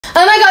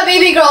Oh my god,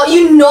 baby girl,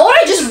 you know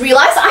what I just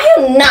realized? I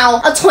am now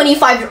a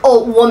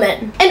 25-year-old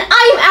woman. And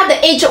I am at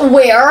the age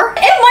where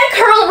if my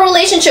current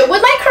relationship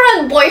with my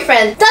current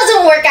boyfriend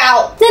doesn't work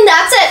out, then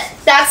that's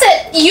it. That's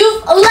it.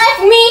 You've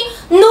left me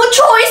no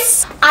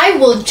choice. I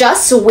will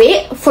just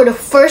wait for the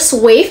first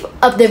wave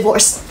of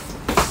divorce.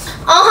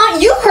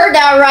 You heard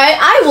that right.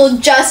 I will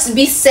just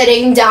be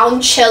sitting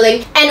down,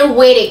 chilling, and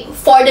waiting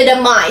for the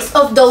demise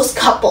of those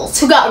couples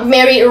who got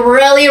married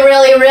really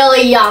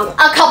young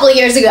a couple of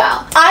years ago.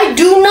 I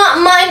do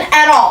not mind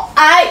at all.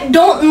 I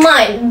don't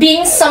mind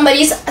being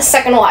somebody's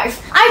second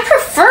wife. I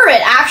prefer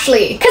it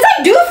actually, because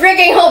I do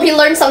freaking hope he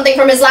learned something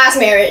from his last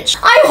marriage.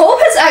 I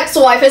hope his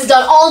ex-wife has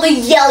done all the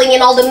yelling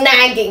and all the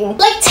nagging,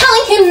 like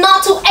telling him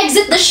not to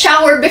exit the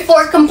shower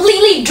before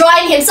completely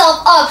drying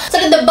himself up so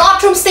that the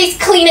bathroom stays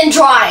clean and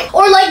dry,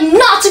 or like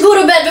not to go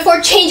to bed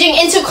before changing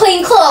into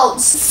clean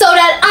clothes so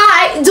that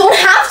I don't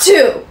have to.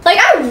 Like,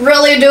 I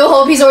really do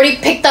hope he's already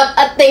picked up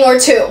a thing or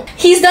two.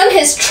 He's done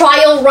his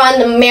trial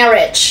run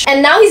marriage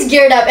and now he's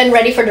geared up and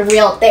ready for the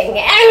real thing.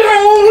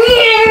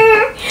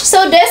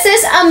 So this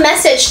is a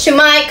message to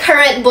my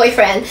current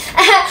boyfriend.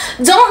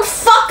 Don't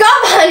fuck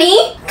up,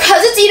 honey,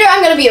 cause it's either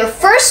I'm gonna be your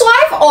first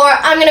wife or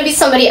I'm gonna be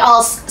somebody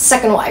else's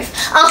second wife.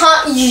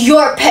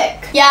 Your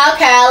pick. Yeah,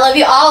 okay, I love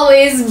you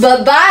always.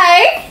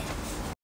 Bye-bye.